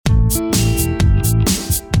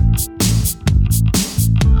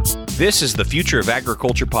This is the Future of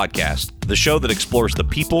Agriculture podcast, the show that explores the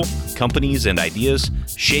people, companies, and ideas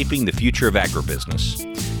shaping the future of agribusiness.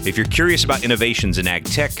 If you're curious about innovations in ag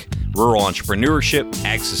tech, rural entrepreneurship,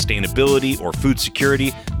 ag sustainability, or food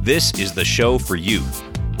security, this is the show for you.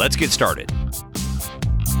 Let's get started.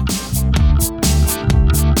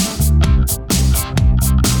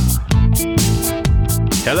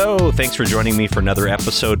 Hello, thanks for joining me for another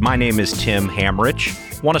episode. My name is Tim Hamrich.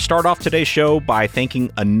 I want to start off today's show by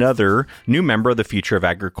thanking another new member of the Future of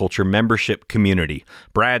Agriculture membership community,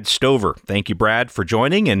 Brad Stover. Thank you, Brad, for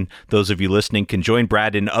joining, and those of you listening can join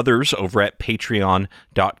Brad and others over at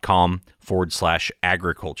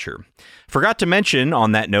patreon.com/agriculture. Forgot to mention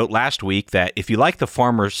on that note last week that if you like the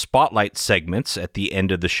Farmer Spotlight segments at the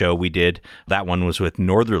end of the show we did, that one was with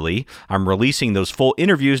Northerly, I'm releasing those full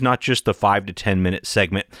interviews, not just the 5 to 10 minute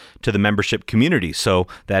segment, to the membership community. So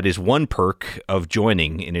that is one perk of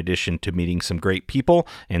joining, in addition to meeting some great people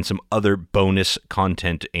and some other bonus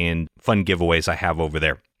content and fun giveaways I have over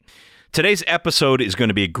there. Today's episode is going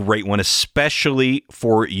to be a great one, especially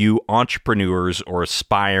for you entrepreneurs or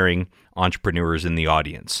aspiring entrepreneurs in the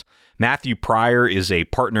audience. Matthew Pryor is a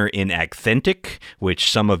partner in Agthentic, which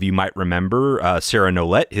some of you might remember. Sarah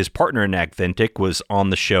Nolette, his partner in Agthentic, was on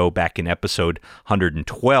the show back in episode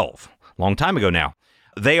 112, long time ago now.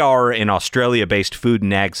 They are an Australia-based food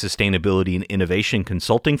and ag sustainability and innovation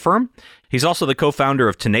consulting firm. He's also the co-founder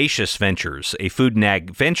of Tenacious Ventures, a food and ag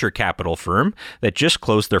venture capital firm that just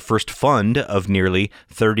closed their first fund of nearly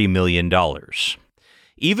 $30 million.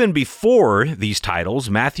 Even before these titles,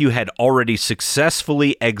 Matthew had already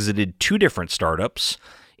successfully exited 2 different startups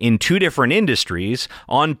in 2 different industries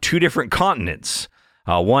on 2 different continents.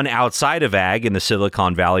 One outside of ag in the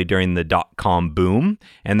Silicon Valley during the dot-com boom,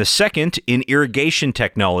 and the second in irrigation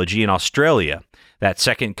technology in Australia. That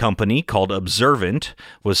second company, called Observant,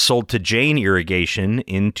 was sold to Jane Irrigation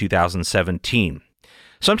in 2017.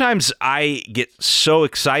 Sometimes I get so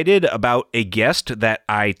excited about a guest that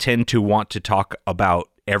I tend to want to talk about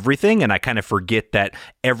everything, and I kind of forget that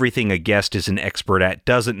everything a guest is an expert at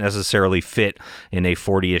doesn't necessarily fit in a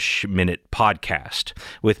 40-ish minute podcast.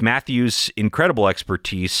 With Matthew's incredible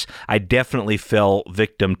expertise, I definitely fell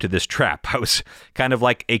victim to this trap. I was kind of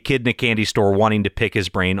like a kid in a candy store wanting to pick his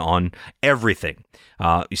brain on everything.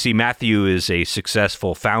 You see, Matthew is a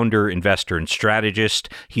successful founder, investor, and strategist.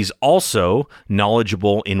 He's also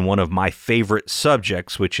knowledgeable in one of my favorite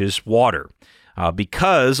subjects, which is water.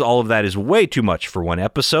 Because all of that is way too much for one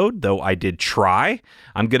episode, though I did try,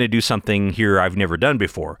 I'm going to do something here I've never done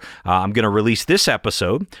before. I'm going to release this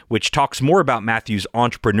episode, which talks more about Matthew's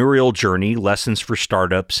entrepreneurial journey, lessons for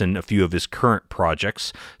startups, and a few of his current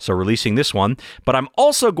projects. So releasing this one, but I'm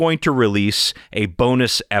also going to release a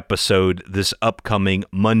bonus episode this upcoming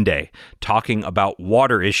Monday, talking about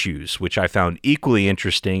water issues, which I found equally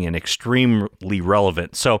interesting and extremely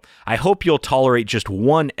relevant. So I hope you'll tolerate just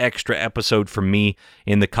one extra episode from me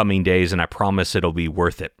in the coming days, and I promise it'll be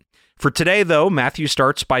worth it. For today, though, Matthew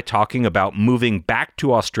starts by talking about moving back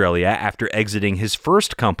to Australia after exiting his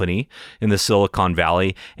first company in the Silicon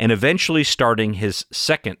Valley and eventually starting his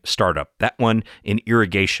second startup, that one in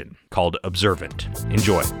irrigation, called Observant.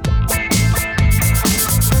 Enjoy.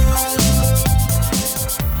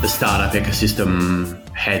 The startup ecosystem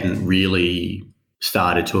hadn't really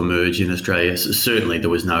started to emerge in Australia. So certainly there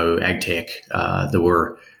was no ag tech. There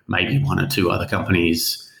were maybe 1 or 2 other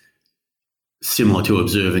companies similar to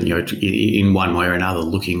Observant, in one way or another,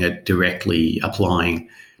 looking at directly applying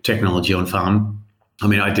technology on farm. I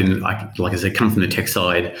mean, like I said, come from the tech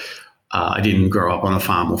side. I didn't grow up on a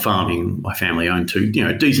farm or farming. My family owned 2,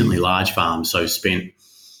 decently large farms, so spent,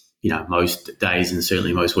 most days and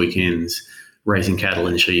certainly most weekends raising cattle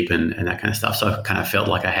and sheep and that kind of stuff. So I kind of felt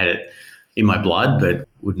like I had it in my blood, but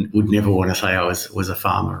would never want to say I was a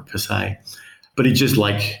farmer per se. But it just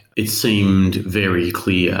it seemed very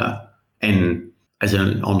clear, and as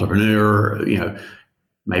an entrepreneur,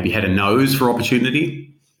 maybe had a nose for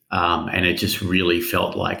opportunity, and it just really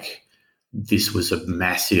felt like this was a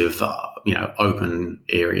massive, open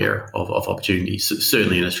area of opportunities,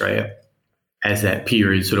 certainly in Australia. As that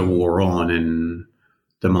period sort of wore on and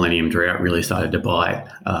the Millennium Drought really started to bite,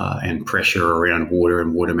 and pressure around water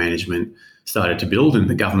and water management started to build, and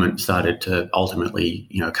the government started to ultimately,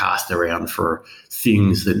 cast around for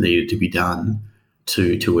things that needed to be done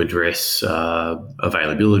to address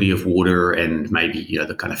availability of water and maybe,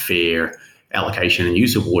 the kind of fair allocation and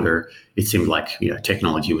use of water. It seemed like,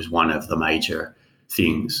 technology was one of the major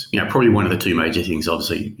things. Probably one of the 2 major things,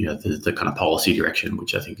 obviously, the kind of policy direction,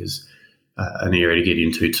 which I think is an area to get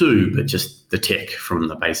into too, but just the tech from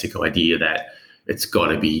the basic idea that it's got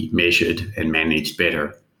to be measured and managed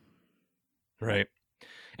better. Right.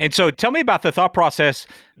 And so tell me about the thought process.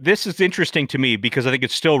 This is interesting to me because I think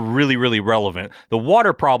it's still really, really relevant. The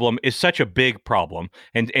water problem is such a big problem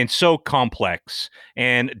and so complex.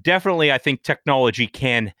 And definitely, I think technology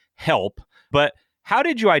can help. But how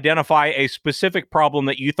did you identify a specific problem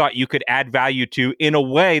that you thought you could add value to in a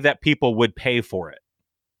way that people would pay for it?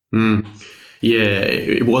 Yeah,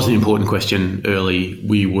 it was an important question early.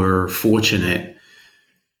 We were fortunate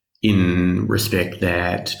in respect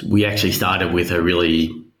that we actually started with a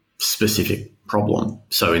really specific problem.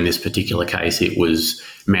 So in this particular case, it was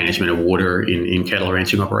management of water in cattle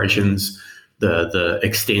ranching operations. The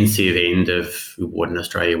extensive end of what in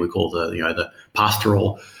Australia we call the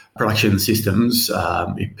pastoral production systems,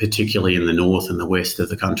 particularly in the north and the west of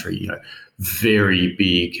the country. Very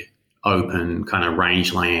big, open kind of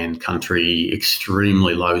rangeland country,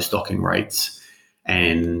 extremely low stocking rates,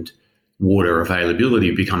 and water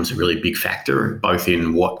availability becomes a really big factor, both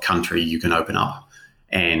in what country you can open up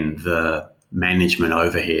and the management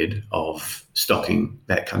overhead of stocking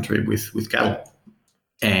that country with cattle.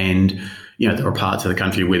 And, there are parts of the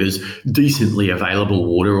country where there's decently available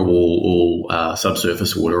water or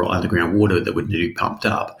subsurface water or underground water that would need to be pumped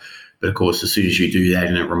up. But of course, as soon as you do that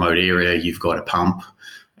in a remote area, you've got a pump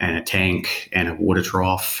and a tank and a water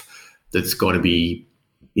trough that's got to be,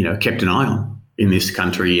 kept an eye on. In this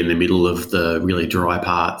country, in the middle of the really dry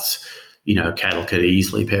parts, cattle could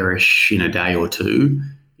easily perish in a day or two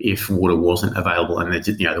if water wasn't available, and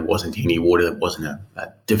there wasn't any water. That wasn't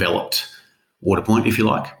a developed water point, if you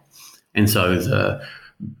like. And so the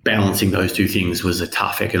balancing those two things was a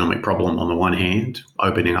tough economic problem on the one hand,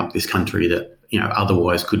 opening up this country that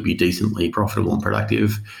otherwise could be decently profitable and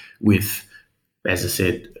productive, with, as I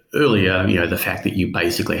said earlier, the fact that you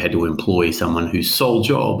basically had to employ someone whose sole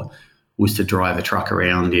job was to drive a truck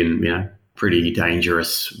around in, pretty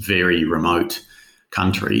dangerous, very remote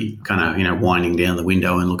country, kind of, winding down the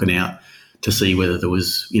window and looking out to see whether there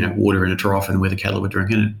was, water in a trough and whether cattle were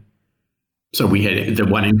drinking it. So we had, the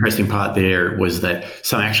one interesting part there was that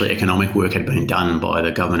some actually economic work had been done by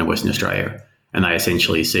the government of Western Australia. And they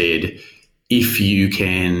essentially said, if you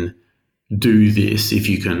can do this, if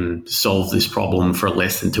you can solve this problem for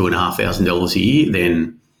less than $2,500 a year,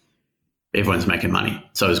 then everyone's making money.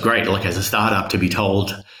 So it was great, like as a startup, to be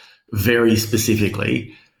told very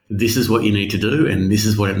specifically, this is what you need to do and this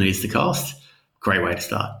is what it needs to cost. Great way to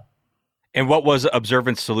start. And what was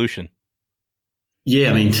Observant's solution?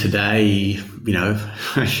 Yeah, I mean, today,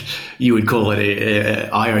 you would call it a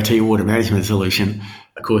IoT water management solution.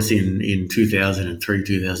 Of course, in 2003,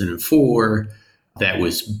 2004, that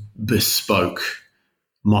was bespoke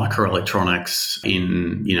microelectronics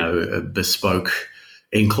in, a bespoke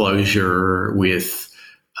enclosure with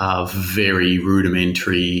a very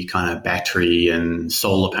rudimentary kind of battery and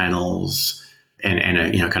solar panels and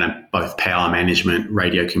a, kind of both power management,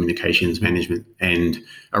 radio communications management, and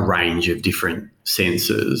a range of different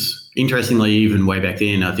sensors. Interestingly, even way back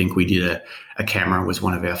then, I think we did a camera was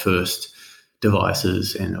one of our first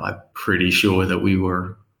devices, and I'm pretty sure that we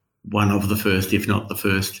were one of the first, if not the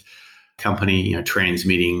first, company,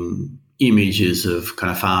 transmitting images of kind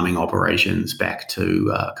of farming operations back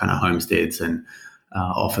to kind of homesteads and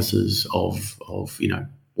offices of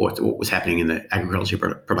what was happening in the agriculture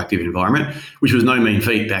productive environment, which was no mean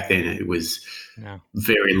feat back then. It was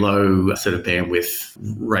very low sort of bandwidth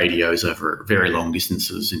radios over very long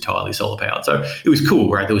distances, entirely solar powered. So it was cool,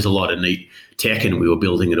 right? There was a lot of neat tech, and we were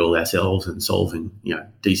building it all ourselves and solving,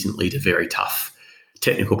 decently to very tough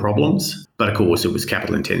technical problems. But of course, it was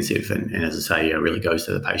capital intensive. And as I say, it really goes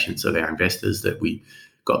to the patience of our investors that we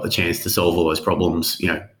got the chance to solve all those problems,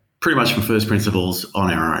 pretty much from first principles on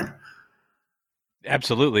our own.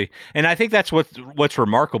 Absolutely. And I think that's what's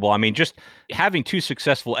remarkable. I mean, just having two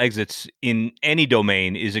successful exits in any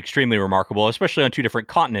domain is extremely remarkable, especially on two different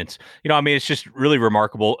continents. It's just really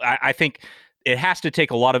remarkable. I think it has to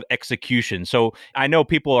take a lot of execution. So I know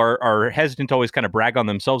people are hesitant to always kind of brag on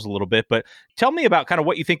themselves a little bit, but tell me about kind of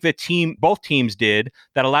what you think both teams did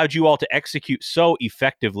that allowed you all to execute so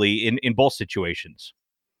effectively in both situations.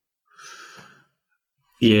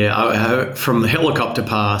 Yeah, from the helicopter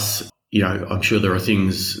pass, I'm sure there are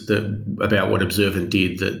things about what Observant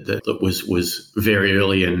did that was very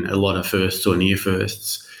early and a lot of firsts or near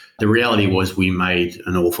firsts. The reality was we made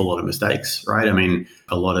an awful lot of mistakes, right? I mean,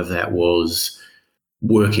 a lot of that was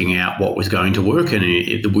working out what was going to work, and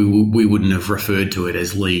we wouldn't have referred to it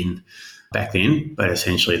as lean back then, but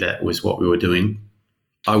essentially that was what we were doing.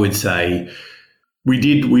 I would say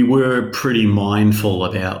we were pretty mindful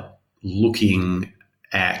about looking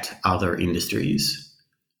at other industries.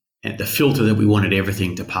 And the filter that we wanted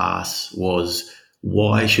everything to pass was,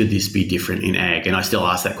 why should this be different in ag? And I still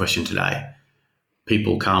ask that question today.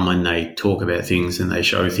 people come and they talk about things and they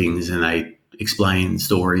show things and they explain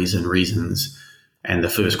stories and reasons. And the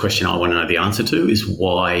first question I want to know the answer to is,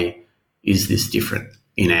 why is this different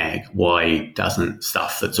in ag? Why doesn't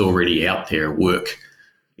stuff that's already out there work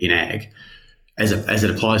in ag? As it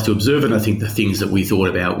applies to Observant, I think the things that we thought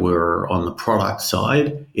about were on the product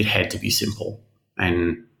side, it had to be simple.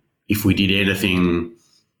 And if we did anything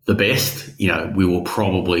the best, we were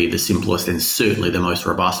probably the simplest and certainly the most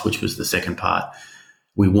robust, which was the second part.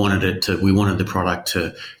 We wanted the product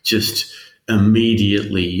to just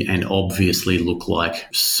immediately and obviously look like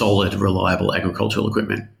solid, reliable agricultural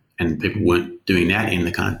equipment. And people weren't doing that in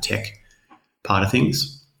the kind of tech part of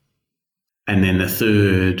things. And then the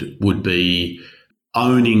third would be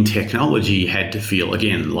owning technology had to feel,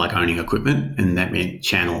 again, like owning equipment, and that meant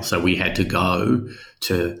channel. So we had to go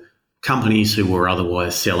to companies who were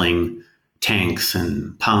otherwise selling tanks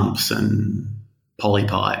and pumps and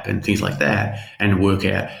polypipe and things like that, and work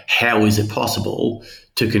out how is it possible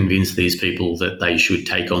to convince these people that they should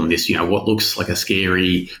take on this, what looks like a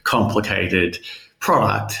scary, complicated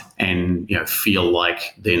product and, feel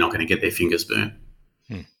like they're not going to get their fingers burnt.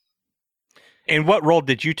 And what role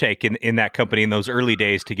did you take in that company in those early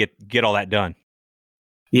days to get all that done?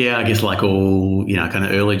 Yeah, I guess like all, kind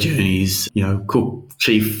of early journeys, cook,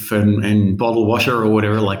 chief and bottle washer or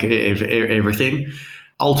whatever, like everything.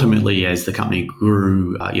 Ultimately, as the company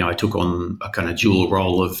grew, I took on a kind of dual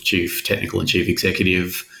role of chief technical and chief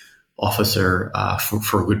executive officer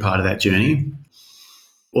for a good part of that journey.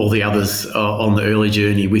 All the others on the early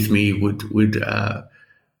journey with me would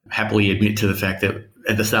happily admit to the fact that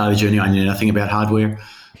at the start of the journey, I knew nothing about hardware.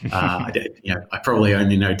 I probably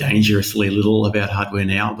only know dangerously little about hardware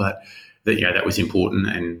now, but that was important.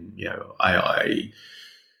 And, I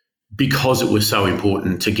because it was so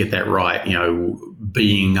important to get that right,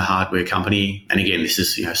 being a hardware company, and again, this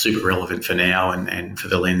is, super relevant for now and for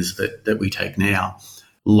the lens that we take now,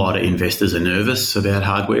 a lot of investors are nervous about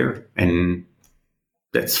hardware, and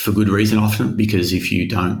that's for good reason often, because if you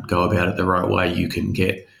don't go about it the right way, you can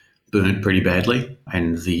get burnt pretty badly.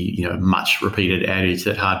 And the much repeated adage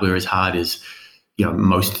that hardware is hard is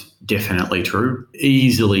most definitely true.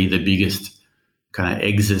 Easily the biggest kind of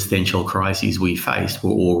existential crises we faced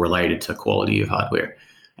were all related to quality of hardware.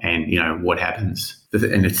 And what happens,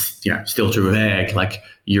 and it's still true of ag, like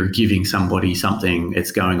you're giving somebody something,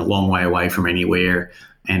 it's going a long way away from anywhere,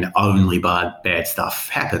 and only bad stuff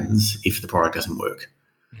happens if the product doesn't work.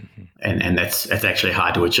 Mm-hmm. And that's actually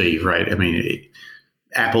hard to achieve, right? I mean,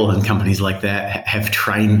 Apple and companies like that have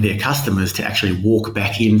trained their customers to actually walk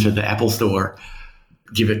back into the Apple store,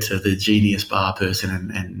 give it to the Genius Bar person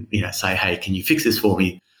and say, hey, can you fix this for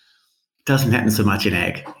me? It doesn't happen so much in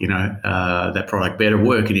ag. That product better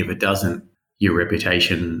work, and if it doesn't, your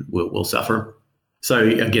reputation will suffer. So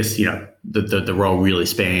I guess, the role really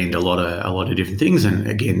spanned a lot of different things. And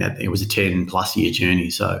again, it was a 10+ year journey.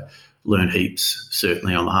 So learned heaps,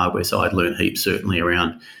 certainly on the hardware side, learned heaps certainly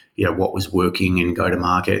around what was working and go to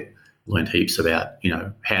market, learned heaps about,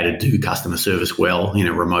 how to do customer service well in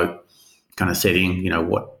a remote kind of setting,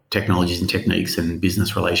 what technologies and techniques and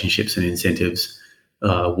business relationships and incentives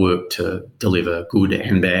work to deliver good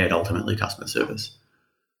and bad, ultimately, customer service.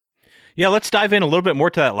 Yeah, let's dive in a little bit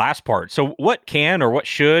more to that last part. So what can or what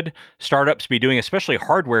should startups be doing, especially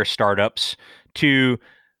hardware startups, to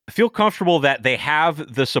feel comfortable that they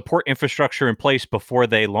have the support infrastructure in place before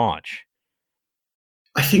they launch?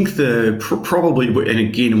 I think probably, and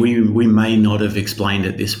again, we may not have explained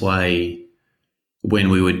it this way when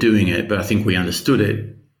we were doing it, but I think we understood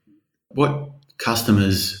it. What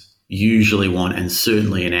customers usually want, and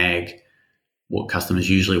certainly in ag, what customers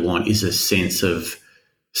usually want is a sense of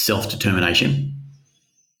self-determination.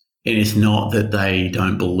 And it's not that they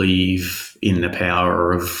don't believe in the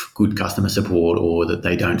power of good customer support, or that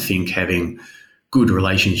they don't think having good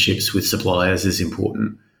relationships with suppliers is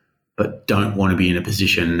important, but don't want to be in a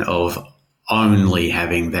position of only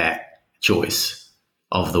having that choice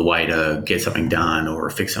of the way to get something done or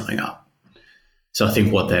fix something up. So I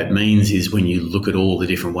think what that means is when you look at all the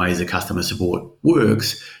different ways that customer support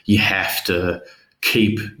works, you have to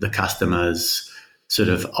keep the customer's sort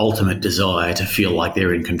of ultimate desire to feel like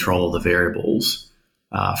they're in control of the variables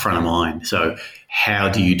front of mind. So how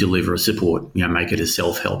do you deliver a support? Make it as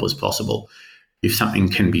self-help as possible. If something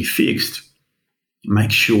can be fixed,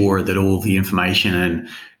 make sure that all the information and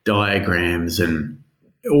diagrams and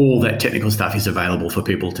all that technical stuff is available for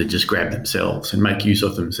people to just grab themselves and make use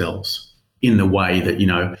of themselves in the way that,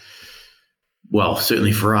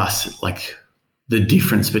 certainly for us, like the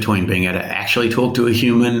difference between being able to actually talk to a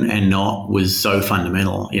human and not was so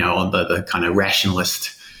fundamental. The kind of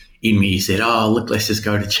rationalist in me said, oh, look, let's just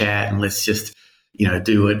go to chat and let's just,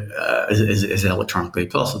 do it as electronically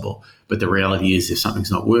as possible. But the reality is, if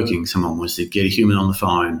something's not working, someone wants to get a human on the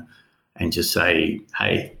phone and just say,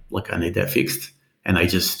 hey, look, I need that fixed. And they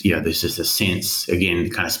just, there's just a sense, again,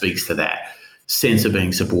 kind of speaks to that sense of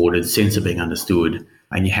being supported, sense of being understood.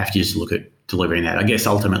 And you have to just look at delivering that. I guess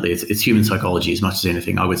ultimately it's human psychology as much as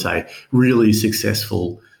anything. I would say really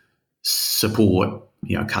successful support,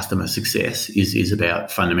 customer success is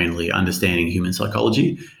about fundamentally understanding human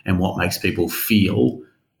psychology and what makes people feel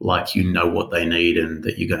like you know what they need and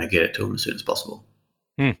that you're going to get it to them as soon as possible.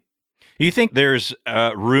 You think there's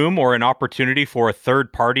room or an opportunity for a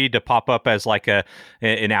third party to pop up as like an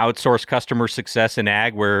outsourced customer success in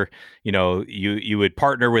ag where, you would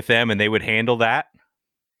partner with them and they would handle that?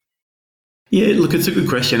 Yeah, look, it's a good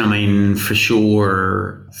question. I mean, for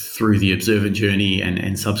sure, through the Observant journey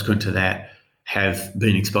and subsequent to that, have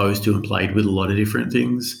been exposed to and played with a lot of different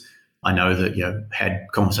things. I know that, had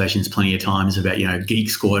conversations plenty of times about, Geek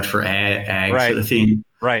Squad for ag right. sort of thing.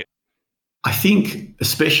 Right. I think,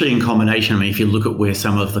 especially in combination, I mean, if you look at where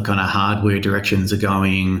some of the kind of hardware directions are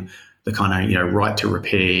going, the kind of, right to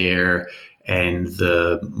repair and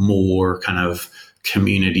the more kind of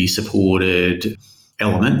community supported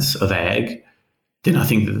elements of ag, then I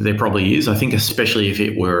think that there probably is. I think especially if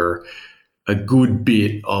it were a good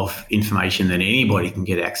bit of information that anybody can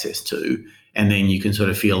get access to, and then you can sort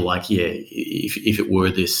of feel like, if it were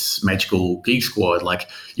this magical Geek Squad, like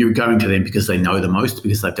you're going to them because they know the most,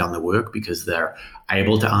 because they've done the work, because they're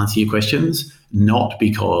able to answer your questions, not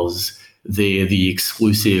because they're the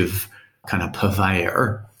exclusive kind of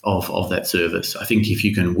purveyor of that service. I think if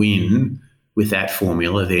you can win with that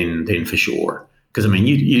formula, then for sure. Because I mean,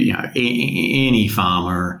 any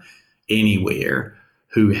farmer anywhere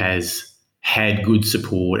who has had good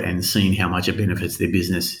support and seen how much it benefits their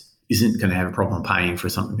business isn't going to have a problem paying for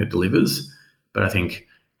something that delivers, but I think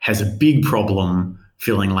has a big problem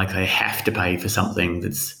feeling like they have to pay for something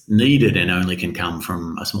that's needed and only can come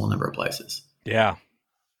from a small number of places. Yeah.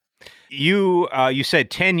 You said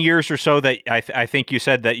 10 years or so that I think you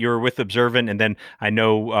said that you were with Observant, and then I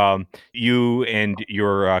know you and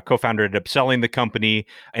your co-founder ended up selling the company.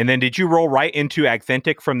 And then did you roll right into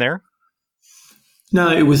Agthentic from there? No,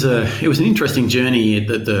 it was an interesting journey.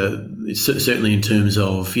 Certainly in terms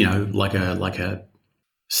of like a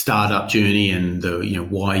startup journey and the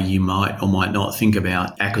why you might or might not think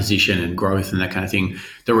about acquisition and growth and that kind of thing.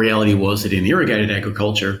 The reality was that in irrigated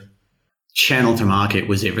agriculture, channel to market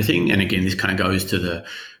was everything. And again, this kind of goes to the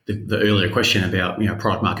earlier question about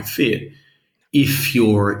product market fit. If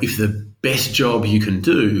the best job you can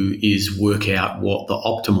do is work out what the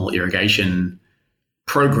optimal irrigation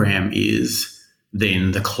program is,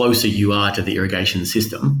 then the closer you are to the irrigation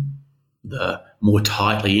system, the more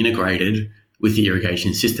tightly integrated with the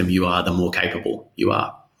irrigation system you are, the more capable you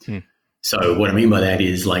are. So what I mean by that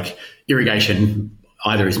is like irrigation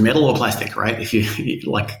either is metal or plastic, right? If you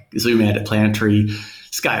like zoom out at planetary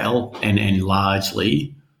scale and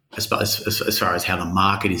largely as far as how the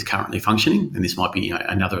market is currently functioning, and this might be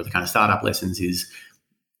another of the kind of startup lessons, is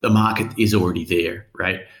the market is already there,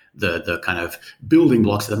 right? The kind of building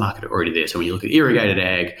blocks of the market are already there. So when you look at irrigated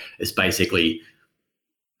ag, it's basically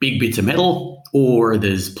big bits of metal or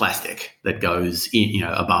there's plastic that goes in,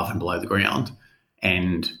 above and below the ground.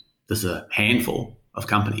 And there's a handful of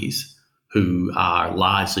companies who are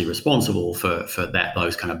largely responsible for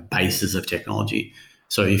those kind of bases of technology.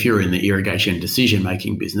 So if you're in the irrigation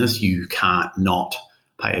decision-making business, you can't not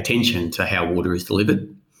pay attention to how water is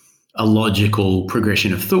delivered. A logical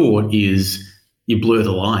progression of thought is you blur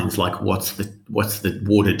the lines, like what's the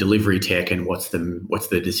water delivery tech and what's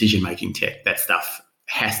the decision-making tech. That stuff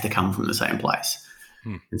has to come from the same place.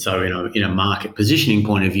 And so in a market positioning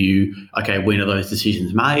point of view, okay, when are those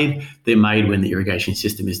decisions made? They're made when the irrigation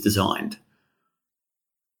system is designed.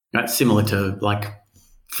 Right? Similar to like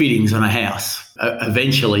fittings on a house.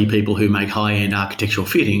 Eventually, people who make high-end architectural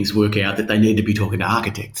fittings work out that they need to be talking to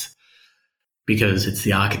architects because it's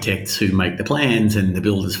the architects who make the plans and the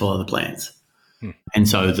builders follow the plans. And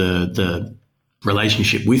so the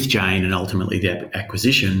relationship with Jane and ultimately the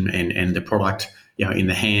acquisition and the product in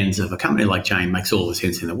the hands of a company like Jane makes all the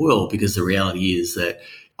sense in the world, because the reality is that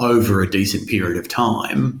over a decent period of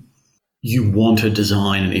time, you want to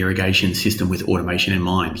design an irrigation system with automation in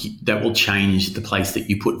mind. That will change the place that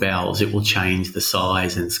you put valves. It will change the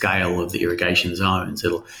size and scale of the irrigation zones.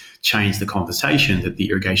 It'll change the conversation that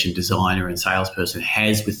the irrigation designer and salesperson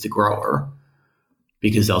has with the grower,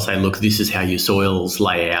 because they'll say, look, this is how your soils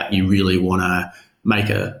lay out. You really want to make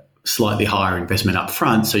a slightly higher investment up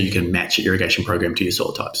front so you can match your irrigation program to your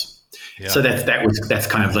soil types. Yeah. So that's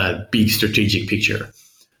kind of the big strategic picture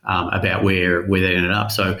about where they ended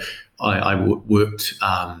up. So worked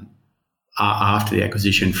after the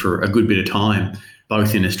acquisition for a good bit of time,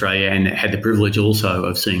 both in Australia, and had the privilege also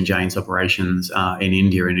of seeing Jane's operations in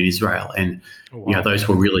India and in Israel. And those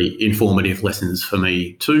were really informative lessons for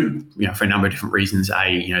me too, for a number of different reasons.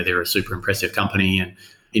 They're a super impressive company, and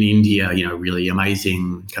in India, really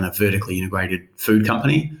amazing kind of vertically integrated food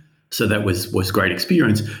company. So that was great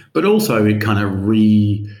experience, but also it kind of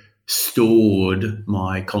restored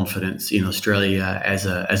my confidence in Australia as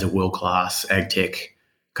a world-class ag tech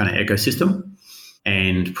kind of ecosystem,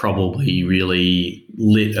 and probably really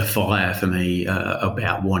lit a fire for me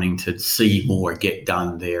about wanting to see more get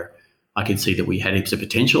done there. I could see that we had heaps of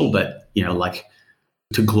potential, but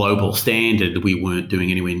to global standard, we weren't doing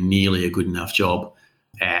anywhere nearly a good enough job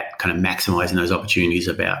at kind of maximizing those opportunities,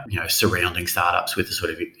 about surrounding startups with the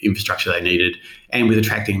sort of infrastructure they needed, and with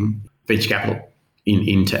attracting venture capital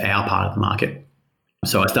into our part of the market.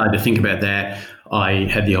 So I started to think about that. I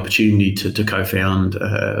had the opportunity to co-found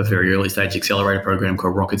a very early stage accelerator program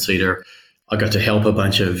called Rocket Seeder. I got to help a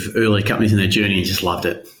bunch of early companies in their journey and just loved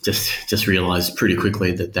it. Just realized pretty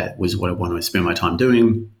quickly that was what I wanted to spend my time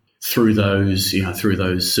doing. Through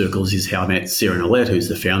those circles is how I met Sarah Nolet, who's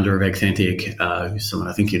the founder of Agthentic, who's someone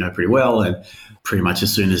I think you know pretty well. And pretty much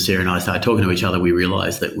as soon as Sarah and I started talking to each other, we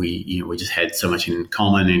realized that we just had so much in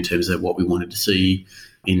common in terms of what we wanted to see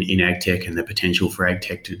in ag tech, and the potential for ag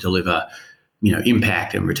tech to deliver,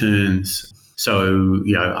 impact and returns. So,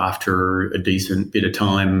 after a decent bit of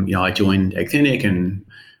time, I joined Agthentic, and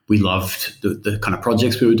we loved the kind of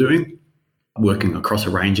projects we were doing, working across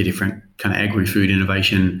a range of different kind of agri-food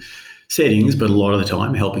innovation settings, but a lot of the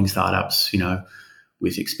time helping startups,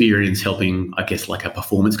 with experience, helping, I guess, like a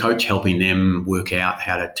performance coach, helping them work out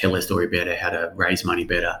how to tell their story better, how to raise money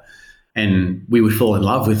better. And we would fall in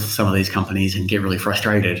love with some of these companies and get really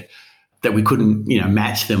frustrated that we couldn't,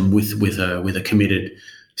 match them with a committed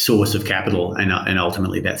source of capital. And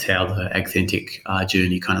ultimately, that's how the Agthentic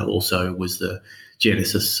journey kind of also was the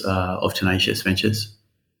genesis of Tenacious Ventures.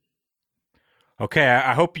 Okay,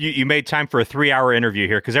 I hope you made time for a 3-hour interview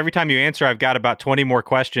here, because every time you answer, I've got about 20 more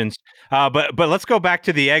questions. But let's go back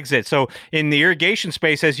to the exit. So in the irrigation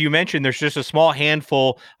space, as you mentioned, there's just a small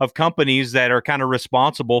handful of companies that are kind of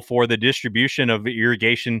responsible for the distribution of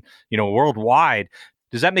irrigation, worldwide.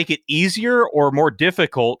 Does that make it easier or more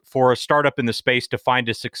difficult for a startup in the space to find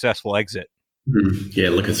a successful exit? Yeah,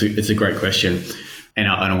 look, it's a great question. And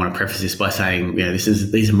I don't want to preface this by saying,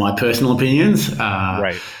 these are my personal opinions.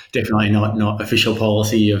 Right. Definitely not official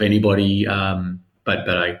policy of anybody. But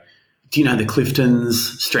do you know the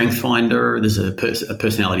Clifton's Strength Finder? There's a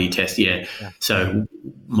personality test. Yeah. So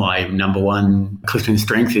my number one Clifton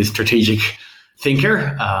strength is strategic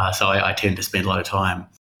thinker. So I tend to spend a lot of time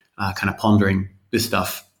kind of pondering this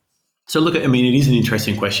stuff. So look, it is an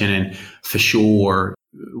interesting question, and for sure,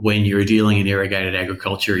 when you're dealing in irrigated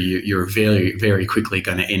agriculture, you're very, very quickly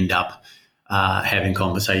going to end up having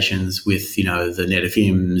conversations with, the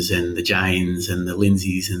Netafims and the Janes and the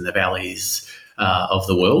Lindsays and the Valleys of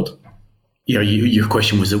the world. Your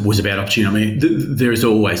question was about opportunity. There's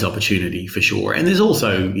always opportunity for sure. And there's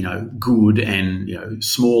also, good and,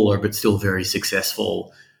 smaller but still very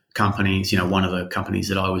successful companies. One of the companies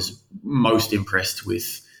that I was most impressed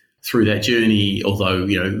with through that journey, although,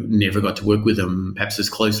 never got to work with them perhaps as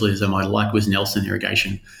closely as I might have liked, was Nelson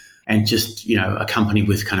Irrigation. And just, a company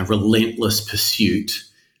with kind of relentless pursuit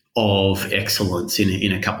of excellence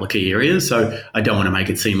in a couple of key areas. So I don't want to make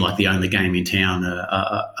it seem like the only game in town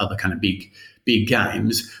are the kind of big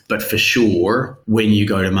games, but for sure, when you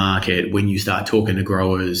go to market, when you start talking to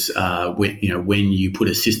growers, when you put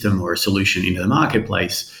a system or a solution into the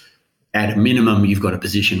marketplace, at a minimum, you've got a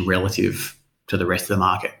position relative to the rest of the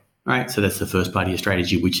market. Right, so that's the first part of your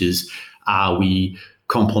strategy, which is, are we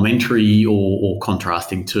complementary or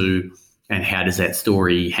contrasting to, and how does that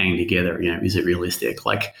story hang together? Is it realistic?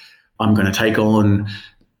 Like, I'm going to take on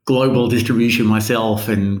global distribution myself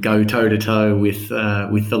and go toe to toe with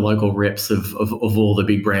the local reps of all the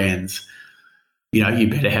big brands. You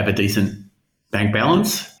better have a decent bank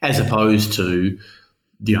balance, as opposed to,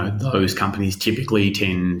 those companies typically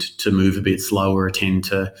tend to move a bit slower, tend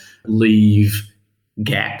to leave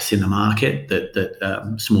gaps in the market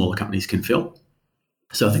that smaller companies can fill.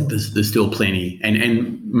 So I think there's still plenty,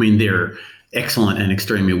 and they're excellent and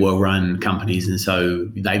extremely well-run companies, and so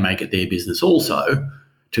they make it their business also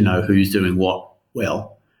to know who's doing what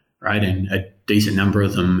well, right? And a decent number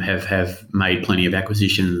of them have made plenty of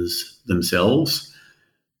acquisitions themselves.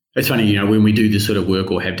 It's funny, when we do this sort of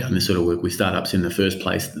work or have done this sort of work with startups in the first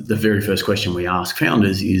place, the very first question we ask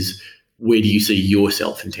founders is, where do you see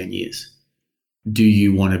yourself in 10 years? Do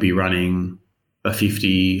you want to be running a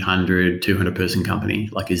 50, 100, 200 person company?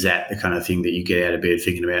 Like, is that the kind of thing that you get out of bed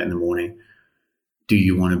thinking about in the morning? Do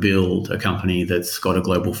you want to build a company that's got a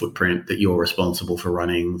global footprint that you're responsible for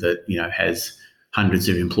running, that, you know, has hundreds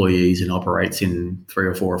of employees and operates in 3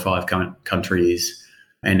 or 4 or 5 countries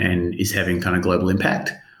and is having kind of global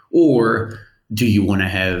impact? Or do you want to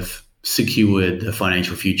have secured the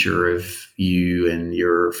financial future of you and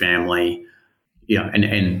your family?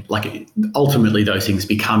 And like, ultimately those things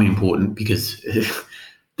become important because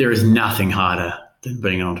there is nothing harder than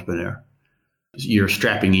being an entrepreneur. You're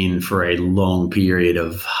strapping in for a long period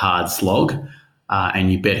of hard slog,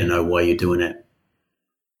 and you better know why you're doing it.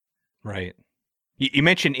 Right. You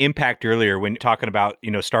mentioned impact earlier when talking about,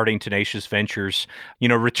 starting Tenacious Ventures.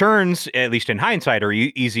 Returns, at least in hindsight, are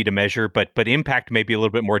easy to measure, but impact may be a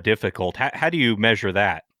little bit more difficult. How do you measure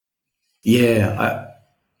that? Yeah,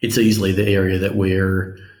 it's easily the area that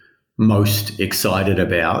we're most excited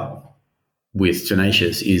about with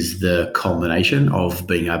Tenacious, is the culmination of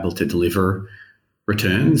being able to deliver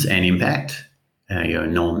returns and impact,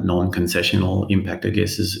 non-concessional impact, I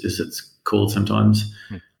guess, as it's called sometimes.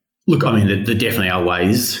 Look, I mean, there definitely are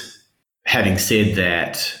ways. Having said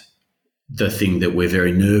that, the thing that we're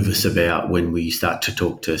very nervous about when we start to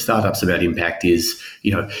talk to startups about impact is,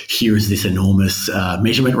 here is this enormous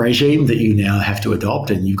measurement regime that you now have to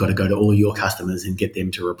adopt, and you've got to go to all your customers and get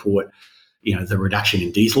them to report, the reduction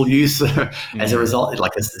in diesel use as a result.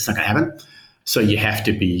 Like, it's not going to happen. So you have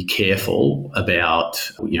to be careful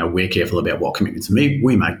about, we're careful about what commitments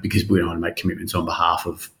we make, because we don't want to make commitments on behalf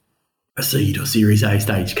of a seed or Series A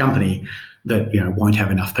stage company that, won't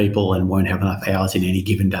have enough people and won't have enough hours in any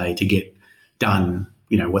given day to get done,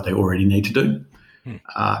 what they already need to do.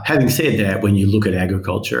 Having said that, when you look at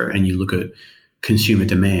agriculture and you look at consumer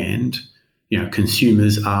demand,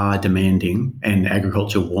 consumers are demanding, and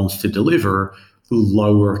agriculture wants to deliver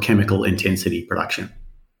lower chemical intensity production.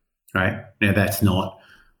 Right? Now, that's not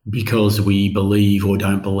because we believe or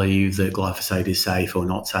don't believe that glyphosate is safe or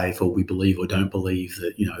not safe, or we believe or don't believe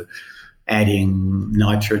that, adding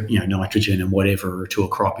nitrogen and whatever to a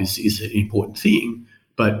crop is an important thing.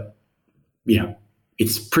 But,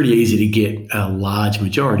 it's pretty easy to get a large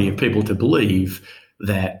majority of people to believe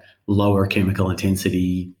that lower chemical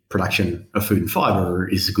intensity production of food and fiber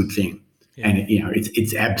is a good thing. Yeah. And,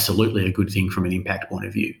 it's absolutely a good thing from an impact point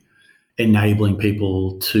of view. Enabling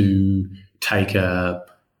people to take a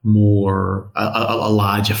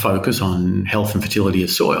larger focus on health and fertility of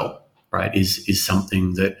soil, right, is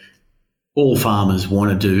something that all farmers want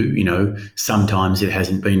to do. Sometimes it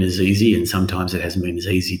hasn't been as easy, and sometimes it hasn't been as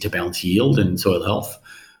easy to balance yield and soil health,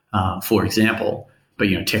 for example. But,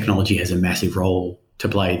 technology has a massive role to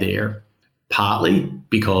play there, partly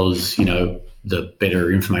because, the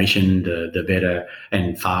better information, the better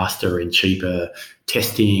and faster and cheaper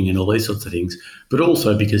testing and all these sorts of things, but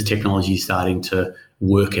also because technology is starting to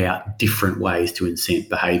work out different ways to incent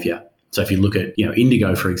behaviour. So if you look at,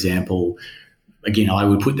 Indigo, for example, again, I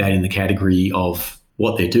would put that in the category of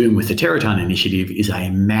what they're doing with the Terraton initiative is a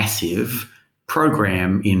massive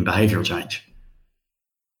program in behavioural change.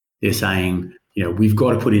 They're saying, we've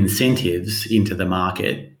got to put incentives into the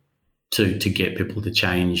market to get people to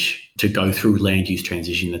change, to go through land use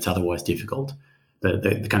transition that's otherwise difficult.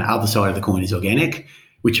 The kind of other side of the coin is organic,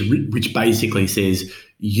 which basically says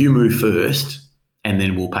you move first and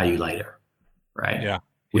then we'll pay you later, right? Yeah.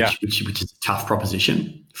 Which is a tough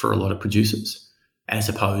proposition for a lot of producers, as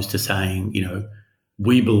opposed to saying,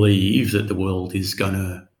 we believe that the world is going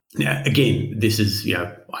to. Now, again, this is,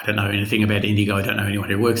 I don't know anything about Indigo. I don't know anyone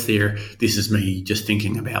who works there. This is me just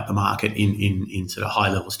thinking about the market in sort of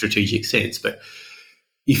high-level strategic sense. But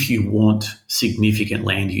if you want significant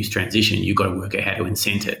land use transition, you've got to work out how to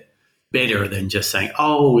incent it better than just saying,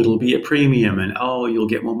 oh, it'll be a premium and, oh, you'll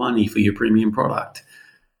get more money for your premium product.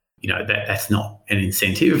 That's not an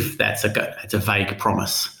incentive. That's a vague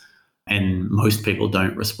promise. And most people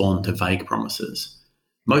don't respond to vague promises.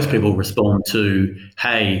 Most people respond to,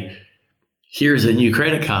 hey, here's a new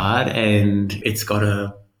credit card and it's got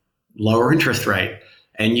a lower interest rate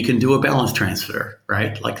and you can do a balance transfer,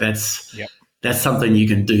 right? Like that's something you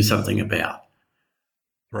can do something about.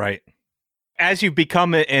 Right. As you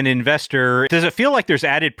become an investor, does it feel like there's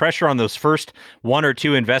added pressure on those first 1 or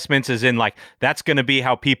 2 investments, as in like that's going to be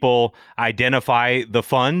how people identify the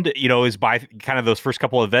fund, is by kind of those first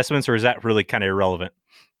couple of investments, or is that really kind of irrelevant?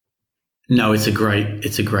 No, it's a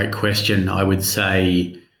great question. I would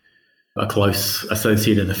say a close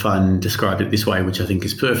associate of the fund described it this way, which I think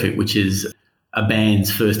is perfect, which is a band's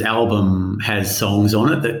first album has songs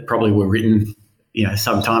on it that probably were written,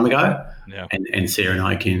 some time ago. Yeah. And Sarah and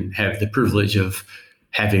I can have the privilege of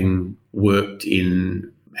having worked in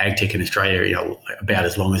ag tech in Australia, about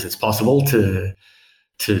as long as it's possible to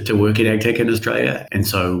work in ag tech in Australia. And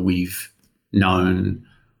so we've known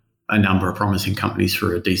a number of promising companies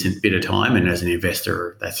for a decent bit of time. And as an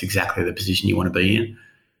investor, that's exactly the position you want to be in,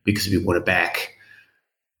 because we want to back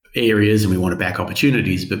areas and we want to back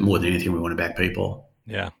opportunities, but more than anything, we want to back people.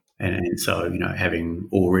 Yeah. And so, having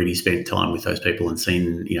already spent time with those people and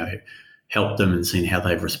seen, helped them and seen how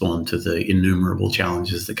they've responded to the innumerable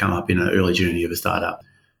challenges that come up in an early journey of a startup,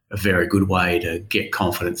 a very good way to get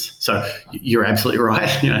confidence. So you're absolutely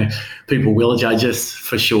right. People will judge us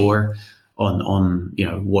for sure on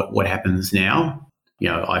what happens now.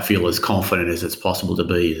 I feel as confident as it's possible to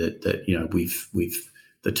be that we've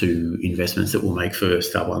the two investments that we'll make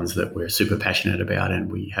first are ones that we're super passionate about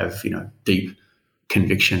and we have deep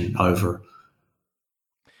conviction over.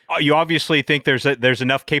 You obviously think there's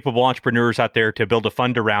enough capable entrepreneurs out there to build a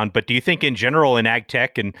fund around, but do you think in general in ag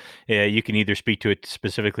tech, and you can either speak to it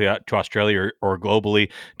specifically to Australia or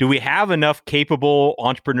globally, do we have enough capable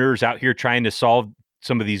entrepreneurs out here trying to solve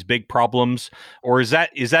some of these big problems, or is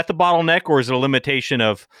that the bottleneck, or is it a limitation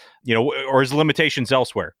of, or is the limitations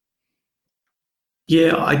elsewhere?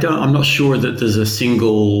 Yeah, I'm not sure that there's a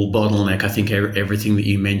single bottleneck. I think everything that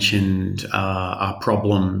you mentioned are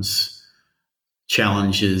problems,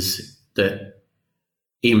 challenges that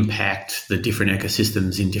impact the different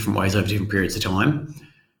ecosystems in different ways over different periods of time.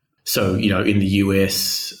 So, in the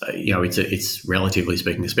US, it's relatively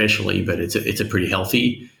speaking, especially, but it's a pretty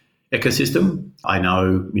healthy ecosystem. I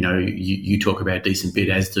know, you talk about decent bit,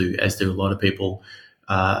 as do a lot of people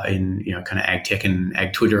in kind of ag tech and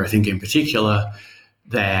ag Twitter, I think in particular,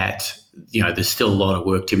 that there's still a lot of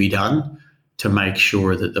work to be done to make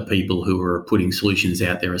sure that the people who are putting solutions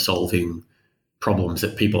out there are solving problems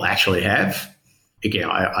that people actually have. Again,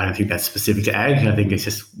 I don't think that's specific to ag. I think it's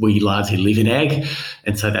just we largely live in ag,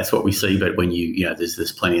 and so that's what we see. But when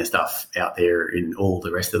there's plenty of stuff out there in all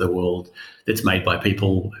the rest of the world that's made by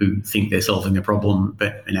people who think they're solving a problem,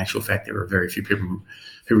 but in actual fact, there are very few people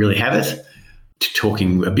who really have it.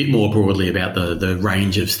 Talking a bit more broadly about the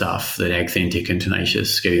range of stuff that Agthentic and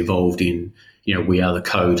Tenacious get involved in, we are the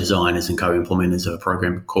co-designers and co-implementers of a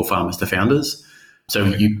program called Farmers to Founders. So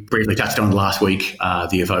you briefly touched on last week,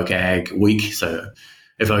 the Evoke Ag Week. So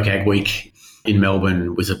Evoke Ag Week in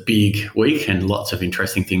Melbourne was a big week and lots of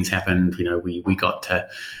interesting things happened. We got to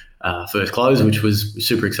first close, which was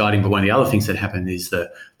super exciting. But one of the other things that happened is the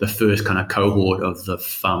first kind of cohort of the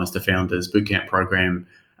Farmers to Founders bootcamp program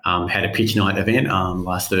had a pitch night event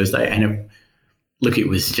last Thursday. And it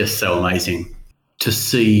was just so amazing to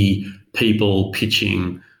see people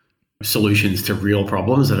pitching solutions to real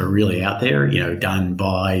problems that are really out there, done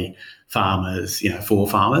by farmers, for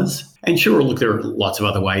farmers. And sure, look, there are lots of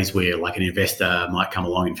other ways where like an investor might come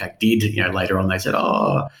along, in fact did, later on they said,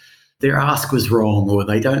 their ask was wrong, or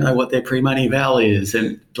they don't know what their pre-money val is.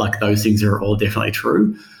 And like those things are all definitely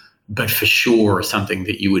true. But for sure, something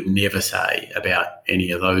that you would never say about any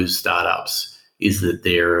of those startups is that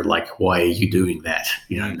they're like, why are you doing that?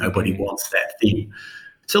 Nobody wants that thing.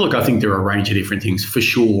 So look, I think there are a range of different things. For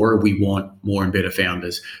sure, we want more and better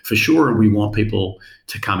founders. For sure, we want people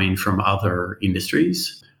to come in from other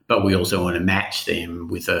industries, but we also want to match them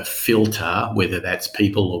with a filter, whether that's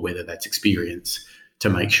people or whether that's experience, to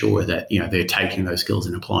make sure that, they're taking those skills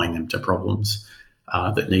and applying them to problems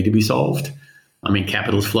that need to be solved. I mean,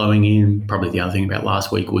 capital's flowing in. Probably the other thing about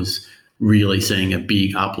last week was really seeing a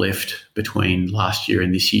big uplift between last year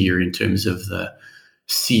and this year in terms of the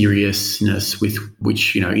seriousness with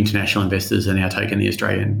which, international investors are now taking the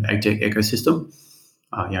Australian ag tech ecosystem.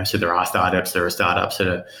 So there are startups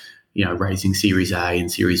that are, raising Series A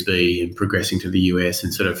and Series B and progressing to the US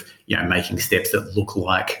and sort of, making steps that look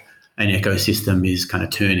like an ecosystem is kind of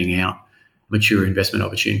turning out mature investment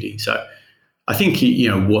opportunity. So I think,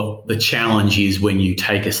 what the challenge is when you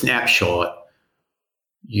take a snapshot,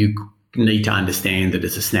 you need to understand that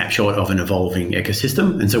it's a snapshot of an evolving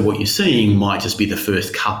ecosystem. And so what you're seeing might just be the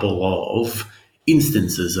first couple of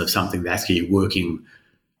instances of something that's actually working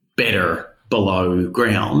better below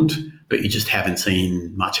ground, but you just haven't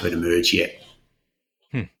seen much of it emerge yet.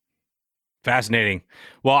 Fascinating.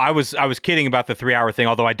 Well, I was kidding about the 3-hour thing,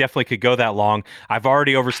 although I definitely could go that long. I've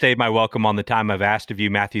already overstayed my welcome on the time I've asked of you,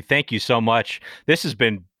 Matthew. Thank you so much. This has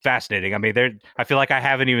been fascinating. I mean, I feel like I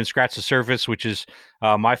haven't even scratched the surface, which is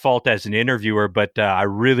my fault as an interviewer, but I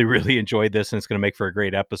really, really enjoyed this, and it's going to make for a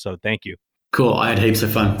great episode. Thank you. Cool. I had heaps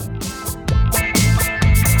of fun.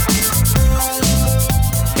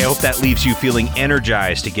 I hope that leaves you feeling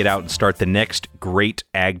energized to get out and start the next great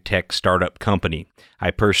ag tech startup company. I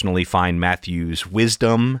personally find Matthew's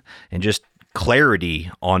wisdom and just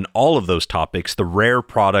clarity on all of those topics, the rare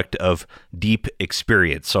product of deep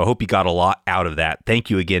experience. So I hope you got a lot out of that. Thank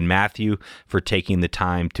you again, Matthew, for taking the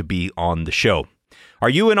time to be on the show. Are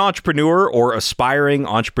you an entrepreneur or aspiring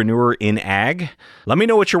entrepreneur in ag? Let me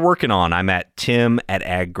know what you're working on. I'm at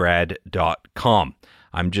tim@aggrad.com.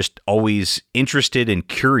 I'm just always interested and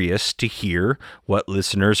curious to hear what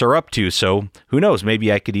listeners are up to. So who knows,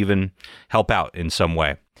 maybe I could even help out in some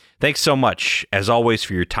way. Thanks so much, as always,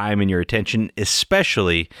 for your time and your attention,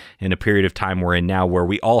 especially in a period of time we're in now where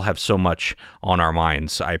we all have so much on our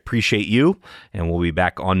minds. I appreciate you, and we'll be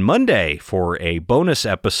back on Monday for a bonus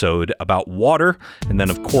episode about water, and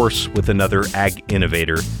then, of course, with another Ag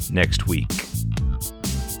Innovator next week.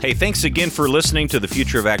 Hey, thanks again for listening to the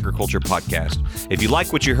Future of Agriculture podcast. If you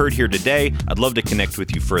like what you heard here today, I'd love to connect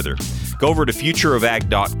with you further. Go over to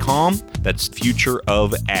futureofag.com, that's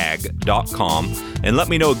futureofag.com, and let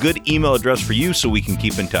me know a good email address for you so we can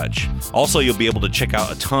keep in touch. Also, you'll be able to check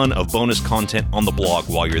out a ton of bonus content on the blog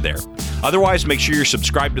while you're there. Otherwise, make sure you're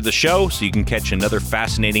subscribed to the show so you can catch another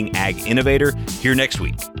fascinating Ag Innovator here next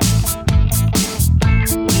week.